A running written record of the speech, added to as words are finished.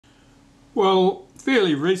Well,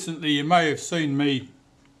 fairly recently you may have seen me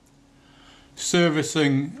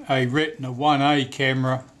servicing a Retina Ia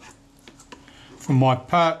camera from my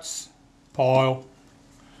parts pile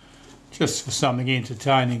just for something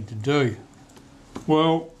entertaining to do.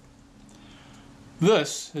 Well,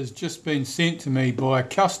 this has just been sent to me by a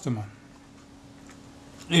customer,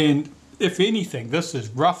 and if anything this is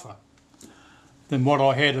rougher than what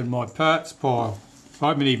I had in my parts pile. I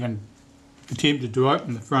haven't even attempted to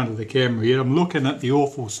open the front of the camera yet. I'm looking at the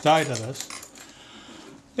awful state of this.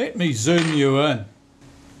 Let me zoom you in.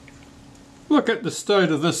 Look at the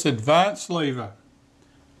state of this advance lever.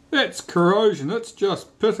 That's corrosion. It's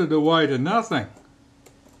just pitted away to nothing.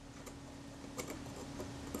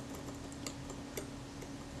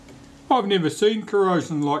 I've never seen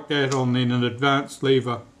corrosion like that on an advance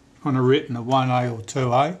lever on a Retina 1A or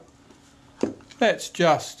 2A. That's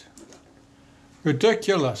just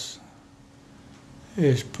ridiculous.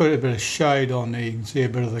 Let's put a bit of shade on there, you can see a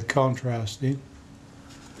bit of the contrast there.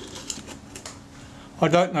 I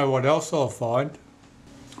don't know what else I'll find.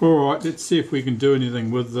 Alright, let's see if we can do anything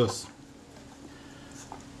with this.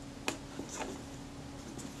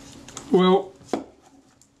 Well,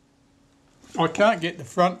 I can't get the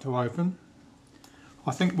front to open.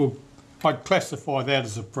 I think I'd classify that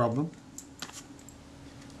as a problem.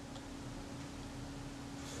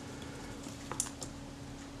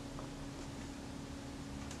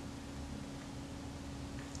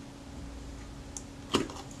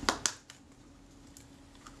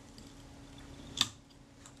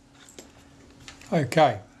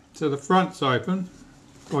 Okay, so the front's open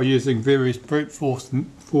by using various brute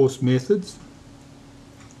force methods.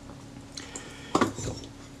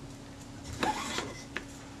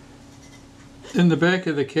 In the back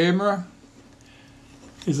of the camera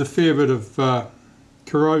is a fair bit of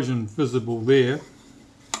corrosion visible there.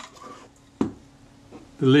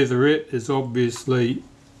 The leatherette is obviously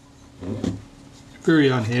very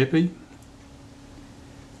unhappy.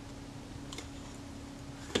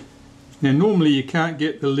 Now normally you can't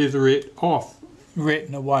get the leatherette off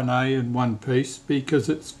Retina 1A in one piece because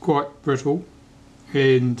it's quite brittle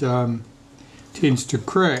and tends to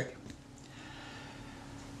crack.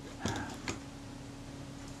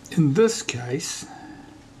 In this case,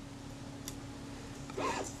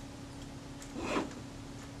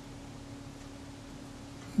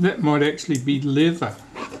 that might actually be leather.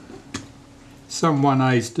 Some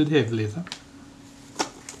 1As did have leather.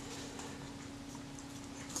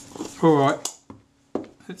 Alright,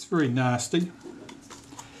 that's very nasty.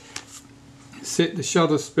 Set the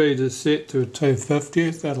shutter speed is set to a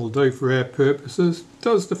 2/50th, that'll do for our purposes.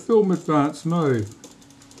 Does the film advance move?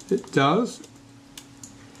 It does.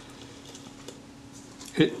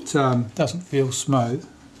 It doesn't feel smooth.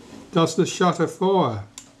 Does the shutter fire?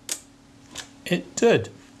 It did.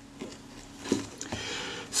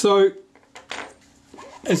 So,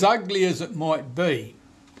 as ugly as it might be,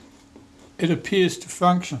 it appears to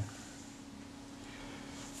function.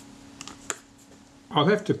 I'll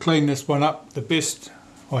have to clean this one up the best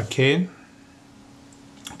I can,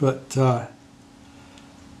 but yeah,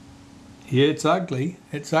 it's ugly.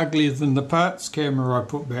 It's uglier than the parts camera I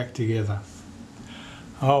put back together.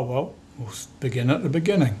 Oh well, we'll begin at the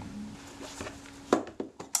beginning.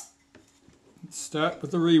 Let's start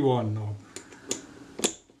with the rewind knob.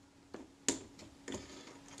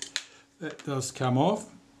 That does come off.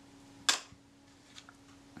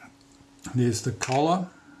 There's the collar.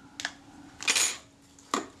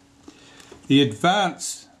 The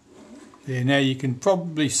advance there, now you can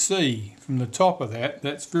probably see from the top of that,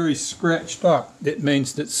 that's very scratched up. That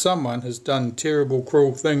means that someone has done terrible,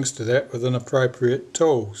 cruel things to that with inappropriate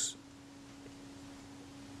tools.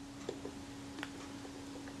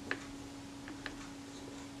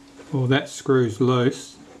 Well, that screw's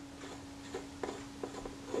loose.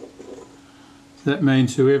 That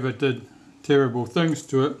means whoever did terrible things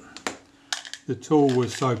to it, the tool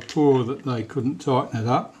was so poor that they couldn't tighten it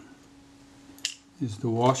up. Here's the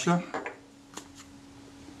washer.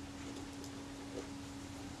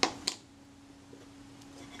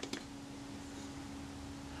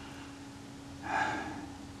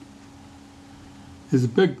 There's a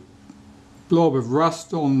big blob of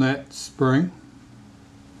rust on that spring.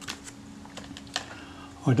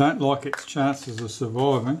 I don't like its chances of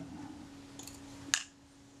surviving.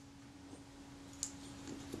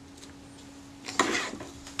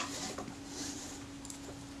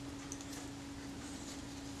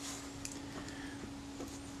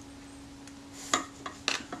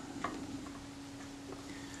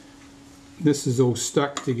 This is all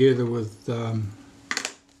stuck together with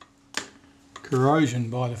corrosion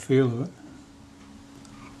by the feel of it.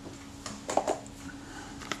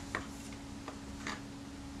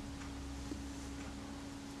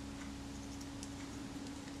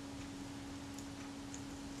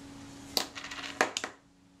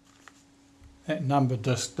 That number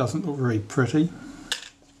disc doesn't look very pretty.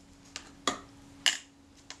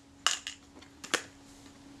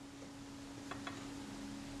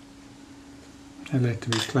 That'll have to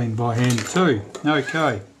be cleaned by hand too.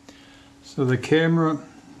 Okay, so the camera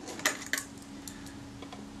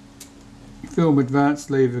film advance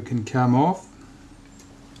lever can come off.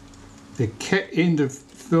 The end of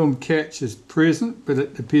film catch is present, but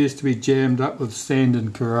it appears to be jammed up with sand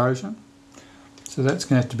and corrosion. So that's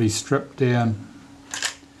going to have to be stripped down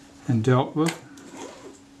and dealt with.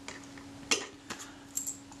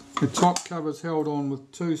 The top cover is held on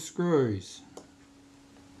with 2 screws.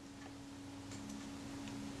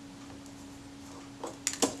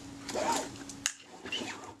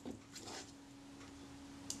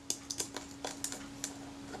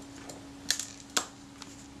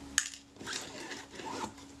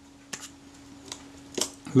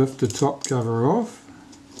 Lift the top cover off.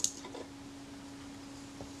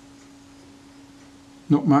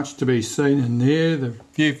 Not much to be seen in there. The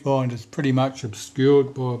viewfinder is pretty much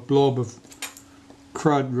obscured by a blob of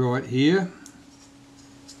crud right here.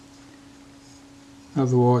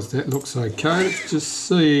 Otherwise that looks okay. Let's just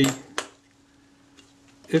see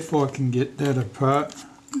if I can get that apart.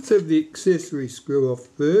 Let's have the accessory screw off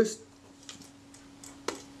first.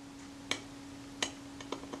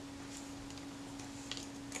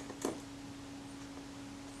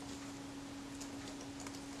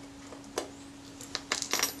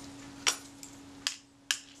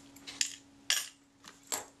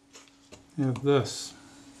 Now this,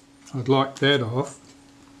 I'd like that off.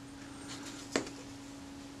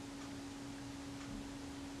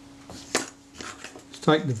 Let's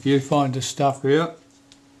take the viewfinder stuff out.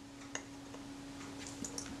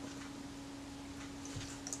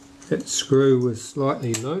 That screw was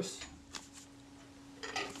slightly loose.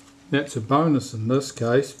 That's a bonus in this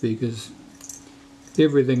case because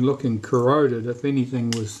everything looking corroded, if anything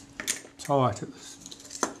was tight, it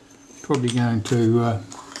was probably going to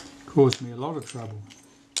caused me a lot of trouble.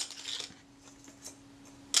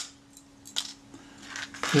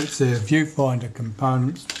 That's our viewfinder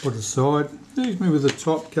components put aside. Leaves me with the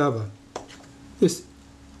top cover. This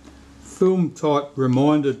film type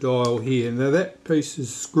reminder dial here, now that piece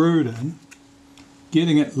is screwed in.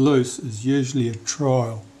 Getting it loose is usually a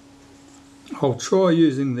trial. I'll try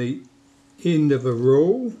using the end of a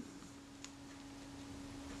rule.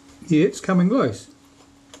 Yeah, it's coming loose.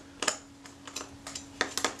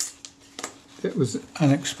 That was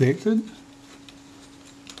unexpected.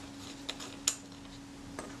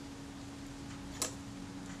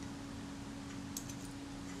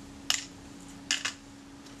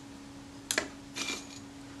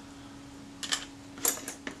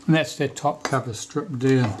 And that's that top cover stripped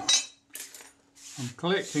down. I'm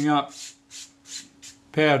collecting up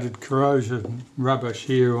powdered corrosion rubbish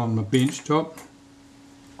here on my bench top.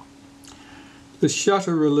 The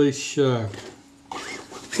shutter release shaft.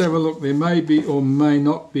 Let's have a look. There may be or may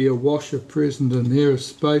not be a washer present in there, a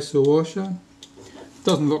spacer washer.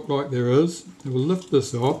 Doesn't look like there is. We'll lift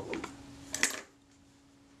this off.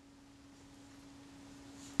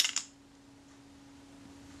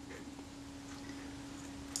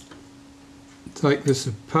 Take this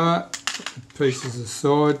apart, put the pieces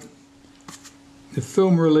aside. The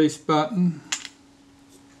film release button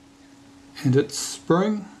and its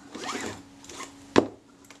spring.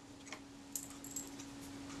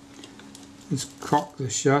 Let's cock the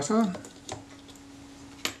shutter,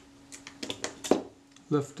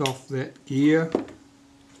 lift off that gear,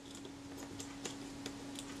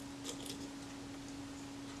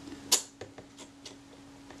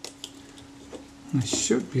 I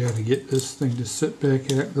should be able to get this thing to sit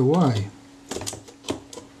back out of the way.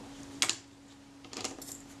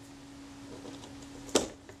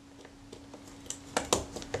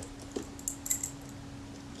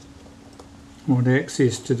 Want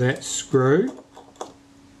access to that screw,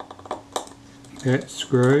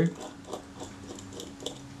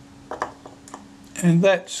 and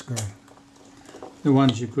that screw, the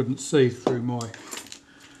ones you couldn't see through my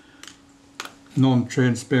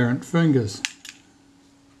non-transparent fingers.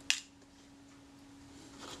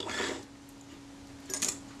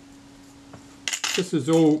 This is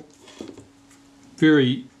all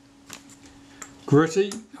very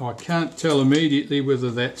gritty. I can't tell immediately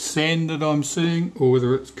whether that's sand that I'm seeing or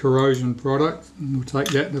whether it's corrosion product. And we'll take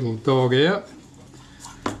that little dog out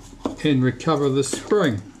and recover the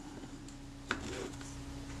spring.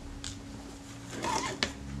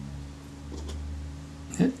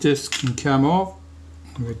 That disc can come off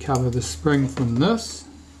and recover the spring from this.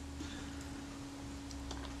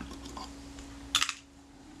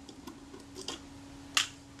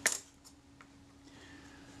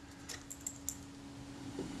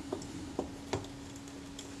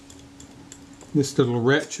 This little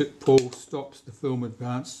ratchet pull stops the film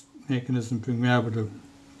advance mechanism from being able to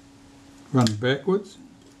run backwards.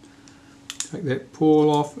 Take that pull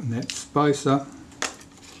off and that spacer.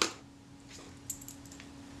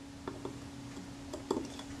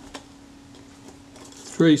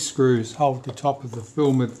 Three screws hold the top of the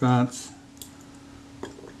film advance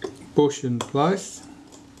bush in place.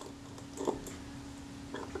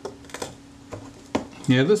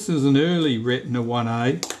 Now this is an early Retina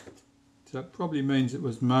 1A, so it probably means it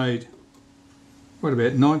was made, what,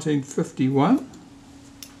 about 1951?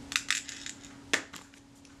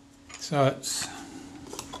 So it's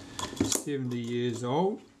 70 years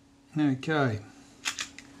old. Okay.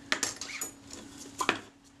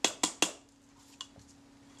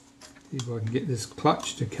 See if I can get this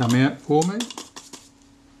clutch to come out for me.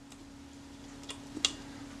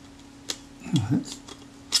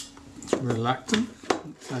 It's reluctant,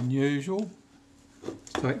 it's unusual.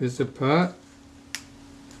 Let's take this apart.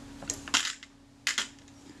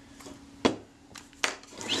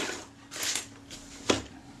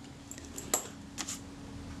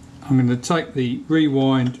 I'm going to take the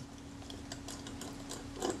rewind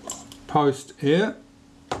post out.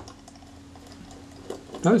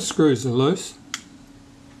 Those screws are loose.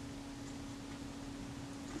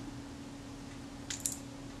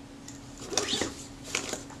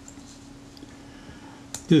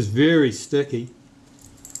 It is very sticky.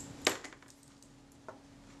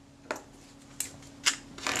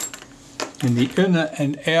 And the inner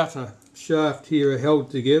and outer shaft here are held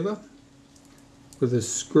together with a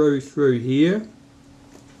screw through here.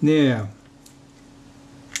 Now,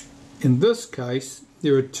 in this case,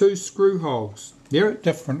 there are two screw holes. They're at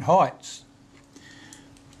different heights.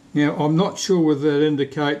 Now, I'm not sure whether that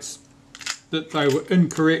indicates that they were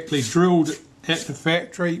incorrectly drilled at the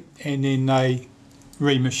factory and then they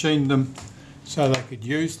remachined them so they could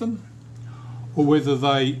use them, or whether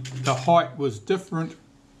the height was different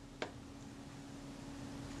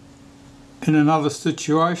in another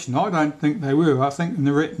situation. I don't think they were. I think in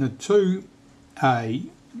the Retina 2A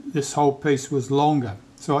this whole piece was longer.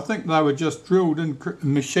 So I think they were just drilled and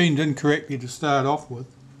machined incorrectly to start off with,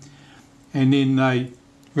 and then they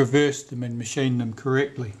reversed them and machined them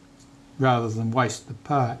correctly rather than waste the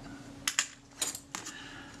part.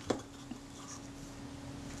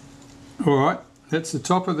 Alright, that's the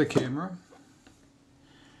top of the camera.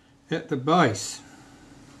 At the base,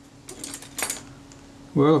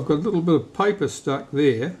 well, I've got a little bit of paper stuck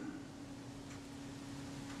there.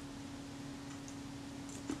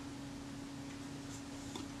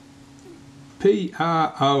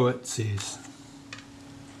 PRO it says.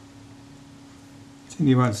 Has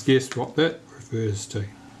anyone's guessed what that refers to?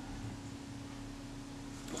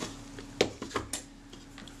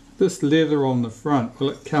 This leather on the front,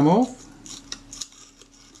 will it come off?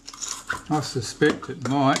 I suspect it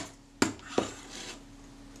might.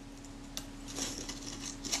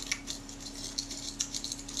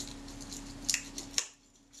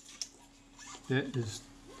 That is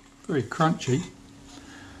very crunchy.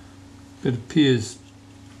 It appears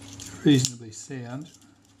reasonably sound.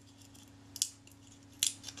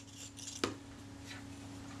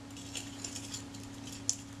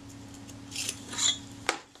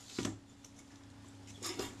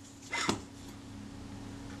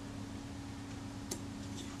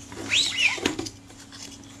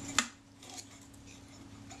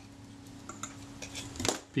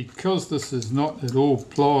 Because this is not at all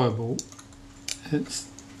pliable, it's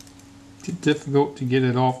difficult to get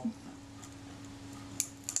it off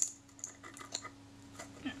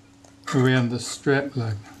around the strap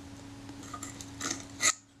lug.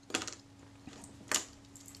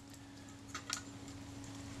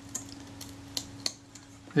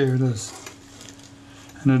 There it is.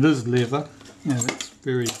 And it is leather, and it's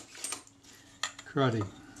very cruddy.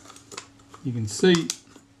 You can see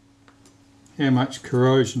how much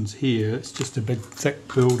corrosion's here. It's just a big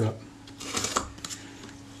thick build-up.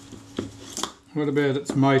 What about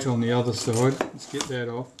its mate on the other side? Let's get that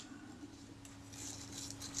off.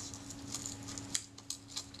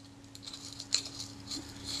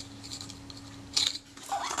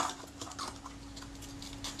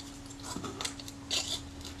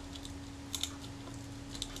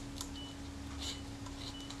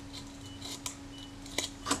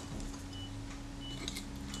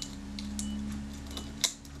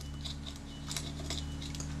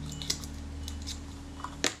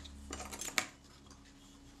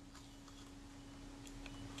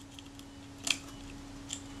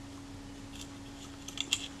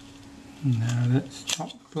 No, that's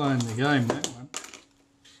not playing the game, that one.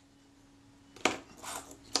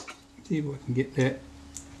 See if I can get that.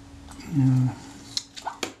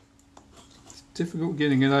 It's difficult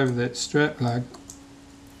getting it over that strap lug.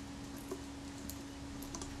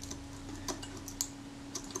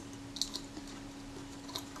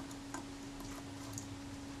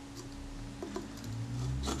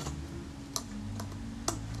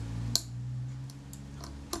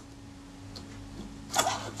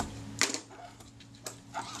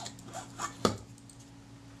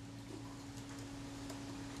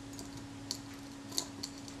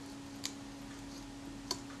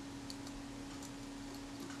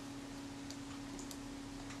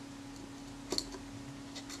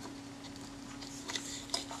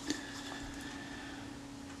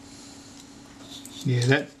 Yeah,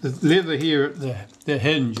 that the leather here at the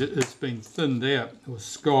hinge, it's been thinned out or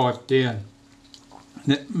skived down.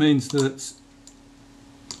 And that means that it's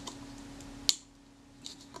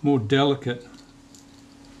more delicate.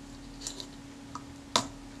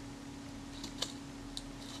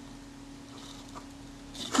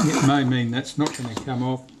 It may mean that's not going to come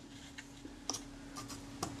off.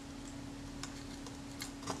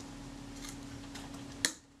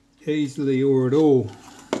 Easily or at all.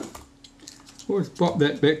 Let's pop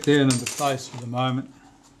that back down into place for the moment.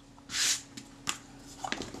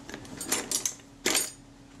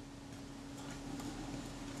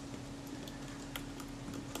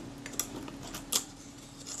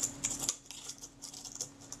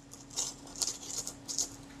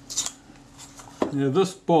 Now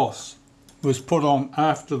this boss was put on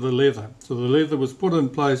after the leather. So the leather was put in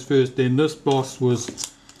place first, then this boss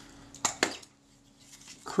was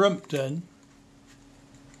crimped in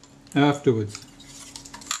afterwards.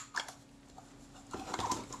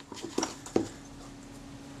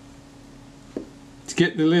 To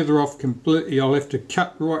get the leather off completely, I'll have to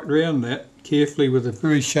cut right round that carefully with a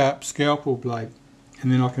very sharp scalpel blade, and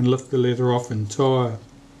then I can lift the leather off entire.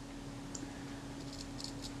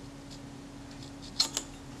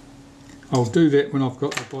 I'll do that when I've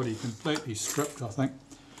got the body completely stripped, I think.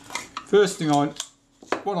 First thing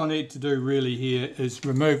what I need to do really here is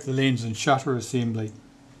remove the lens and shutter assembly,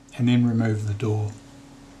 and then remove the door.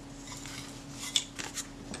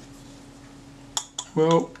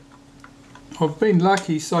 Well, I've been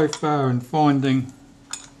lucky so far in finding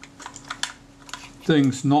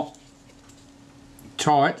things not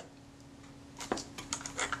tight.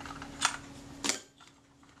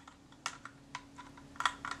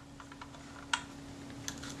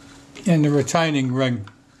 And the retaining ring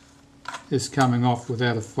is coming off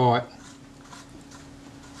without a fight.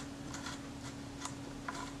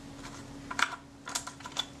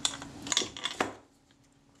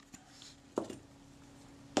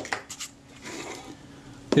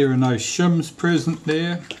 There are no shims present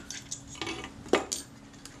there.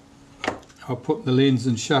 I'll put the lens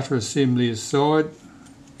and shutter assembly aside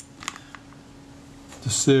to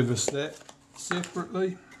service that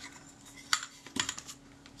separately.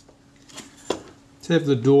 Let's have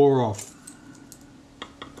the door off.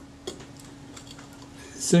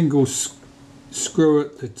 Single screw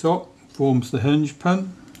at the top forms the hinge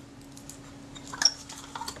pin.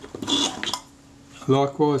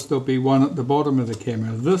 Likewise, there'll be one at the bottom of the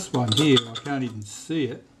camera. This one here, I can't even see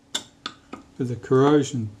it for the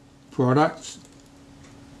corrosion products.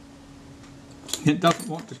 It doesn't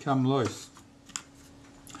want to come loose.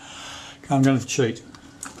 I'm going to cheat.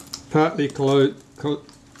 Partly collapse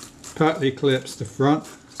the front.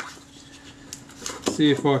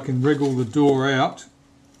 See if I can wriggle the door out.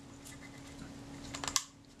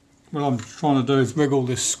 What I'm trying to do is wriggle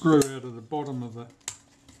this screw out of the bottom of the...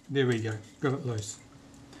 There we go, got it loose.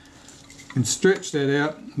 And stretch that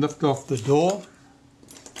out, lift off the door.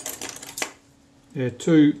 There are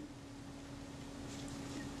two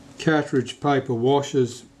cartridge paper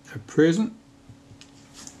washers are present.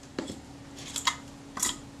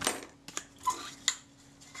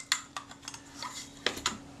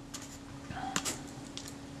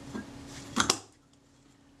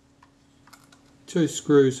 Two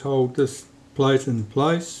screws hold this plate in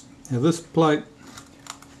place. Now this plate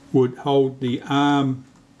would hold the arm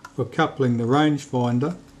for coupling the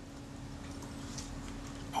rangefinder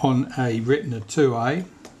on a Retina Ia.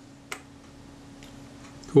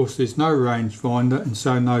 Of course there's no rangefinder and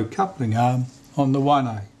so no coupling arm on the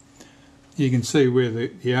 1A. You can see where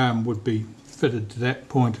the arm would be fitted to that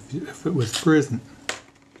point if it was present.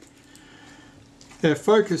 Our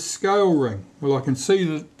focus scale ring, well I can see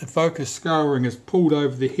that the focus scale ring is pulled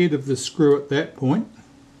over the head of the screw at that point,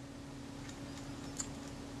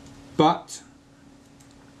 but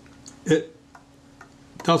it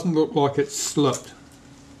doesn't look like it's slipped.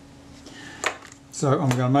 So I'm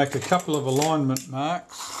going to make a couple of alignment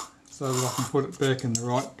marks so that I can put it back in the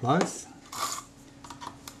right place.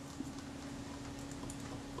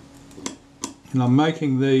 and I'm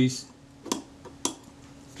making these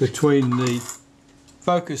between the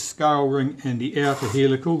focus scale ring and the outer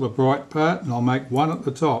helical, the bright part, and I'll make one at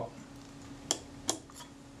the top.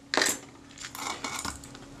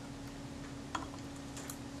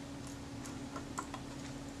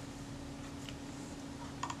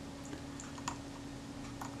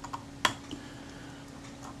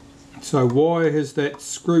 So why has that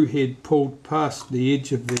screw head pulled past the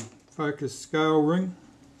edge of the focus scale ring?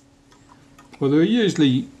 Well, there are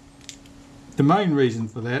usually, the main reason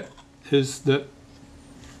for that is that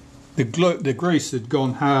the grease had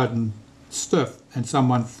gone hard and stiff and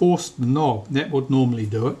someone forced the knob. That would normally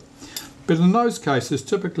do it. But in those cases,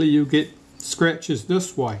 typically you get scratches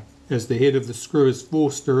this way as the head of the screw is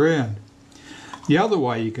forced around. The other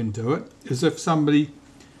way you can do it is if somebody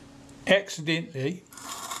accidentally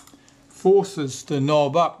forces the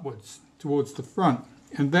knob upwards towards the front,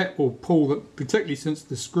 and that will pull it, particularly since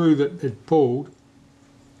the screw that it pulled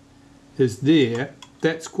is there.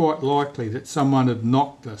 That's quite likely that someone had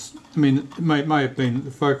knocked this. I mean, it may have been that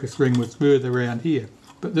the focus ring was further around here,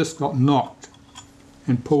 but this got knocked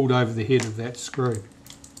and pulled over the head of that screw.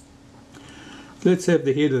 Let's have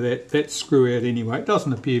the head of that screw out anyway. It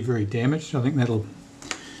doesn't appear very damaged. I think that'll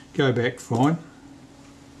go back fine.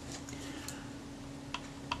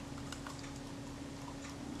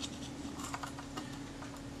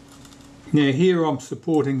 Now here I'm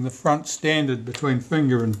supporting the front standard between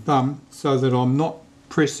finger and thumb so that I'm not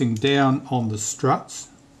pressing down on the struts.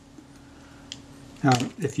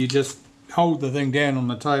 If you just hold the thing down on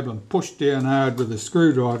the table and push down hard with a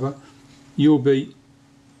screwdriver, you'll be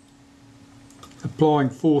applying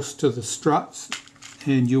force to the struts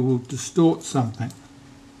and you will distort something.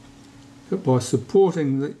 But by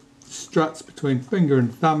supporting the struts between finger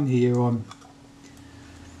and thumb here, I'm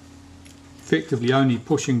effectively only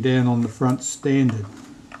pushing down on the front standard.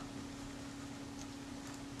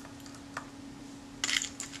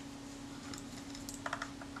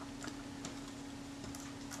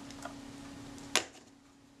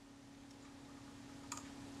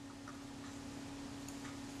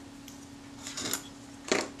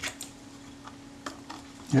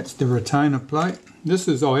 That's the retainer plate. This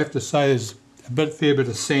is, I have to say, there's a fair bit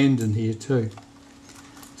of sand in here too.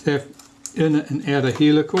 So have inner and outer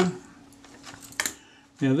helical.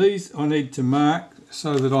 Now these I need to mark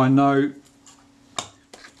so that I know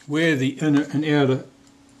where the inner and outer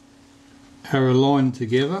are aligned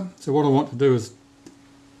together. So what I want to do is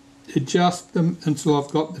adjust them until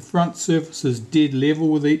I've got the front surfaces dead level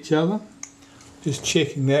with each other. Just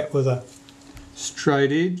checking that with a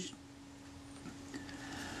straight edge.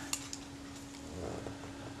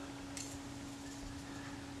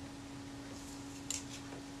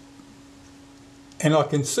 And I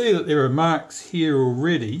can see that there are marks here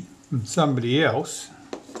already from somebody else,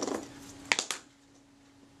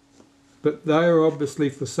 but they are obviously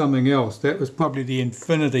for something else. That was probably the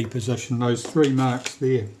infinity position, those 3 marks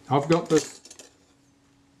there. I've got this,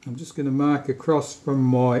 I'm just going to mark across from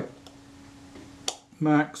my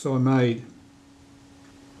marks I made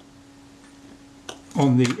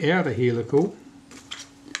on the outer helical,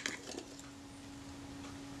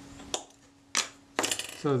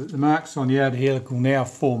 so that the marks on the outer helical now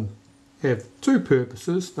have 2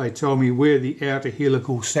 purposes. They tell me where the outer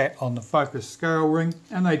helical sat on the focus scale ring,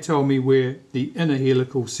 and they tell me where the inner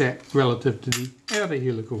helical sat relative to the outer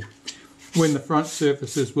helical when the front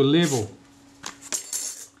surfaces were level.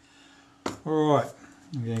 Alright,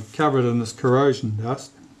 I'm going to cover it in this corrosion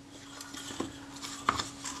dust.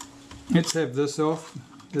 Let's have this off,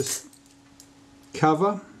 this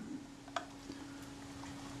cover.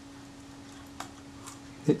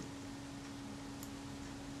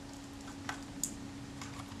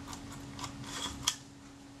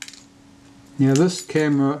 Now this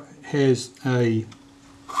camera has a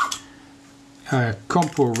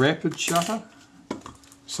Compur rapid shutter,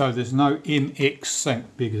 so there's no MX sync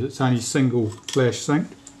because it's only single flash sync.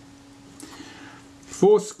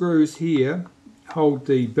 4 screws here hold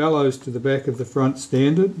the bellows to the back of the front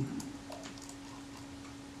standard.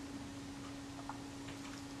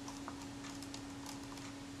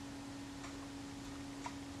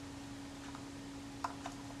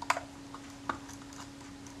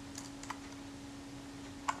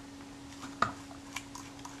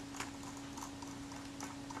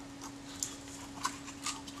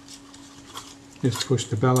 Just push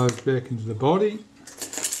the bellows back into the body.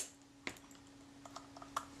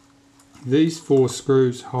 These 4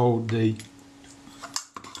 screws hold the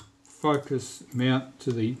focus mount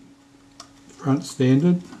to the front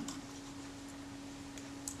standard.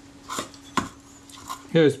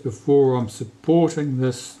 As before, I'm supporting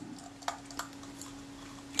this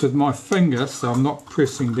with my finger, so I'm not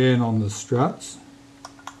pressing down on the struts.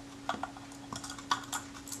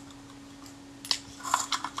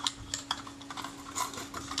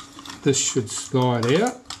 This should slide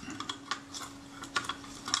out.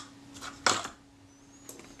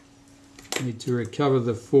 Need to recover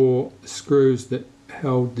the 4 screws that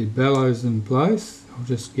held the bellows in place. I'll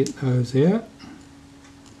just get those out.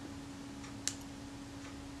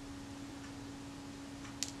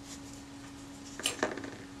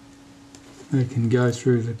 They can go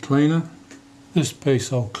through the cleaner. This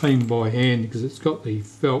piece I'll clean by hand because it's got the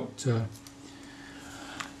felt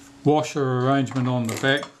washer arrangement on the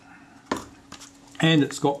back, and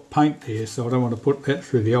it's got paint there, so I don't want to put that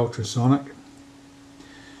through the ultrasonic.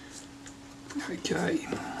 Okay.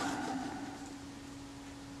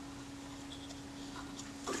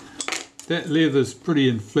 That leather's pretty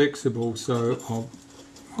inflexible, so I'll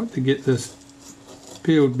want to get this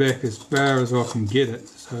peeled back as far as I can get it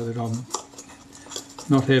so that I'm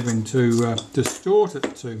not having to distort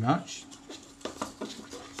it too much.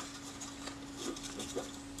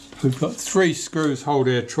 We've got 3 screws hold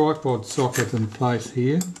our tripod socket in place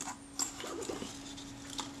here.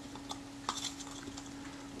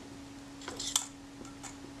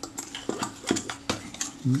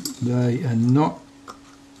 They are not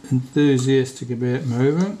enthusiastic about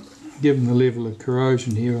moving. Given the level of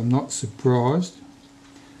corrosion here, I'm not surprised.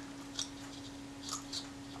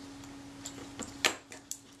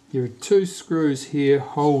 There are 2 screws here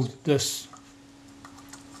hold this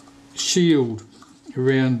shield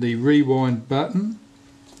around the rewind button.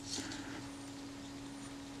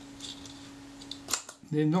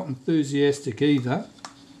 They're not enthusiastic either.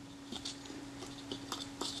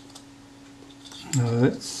 No,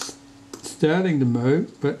 it's starting to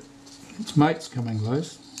move, but its mate's coming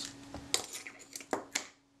loose.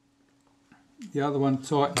 The other one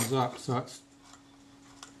tightens up, so it's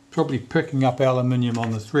probably picking up aluminium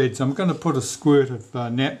on the thread. So I'm going to put a squirt of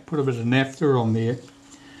put a bit of naphtha on there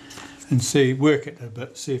and work it a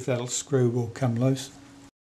bit, see if that screw will come loose.